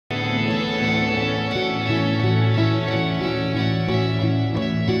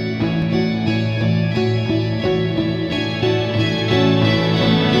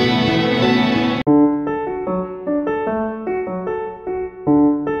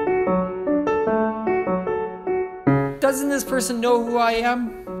Doesn't this person know who I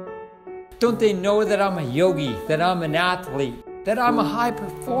am? Don't they know that I'm a yogi, that I'm an athlete, that I'm a high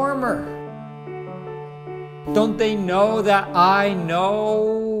performer? Don't they know that I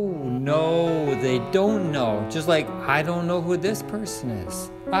know? No, they don't know. Just like I don't know who this person is.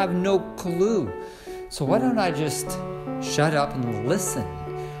 I have no clue. So why don't I just shut up and listen?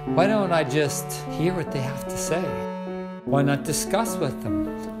 Why don't I just hear what they have to say? Why not discuss with them?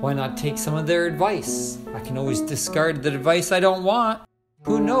 Why not take some of their advice? I can always discard the advice I don't want.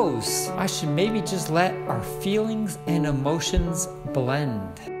 Who knows? I should maybe just let our feelings and emotions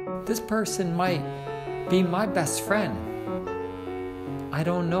blend. This person might be my best friend. I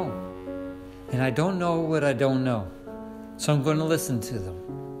don't know. And I don't know what I don't know. So I'm going to listen to them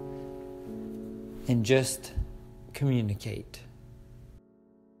and just communicate.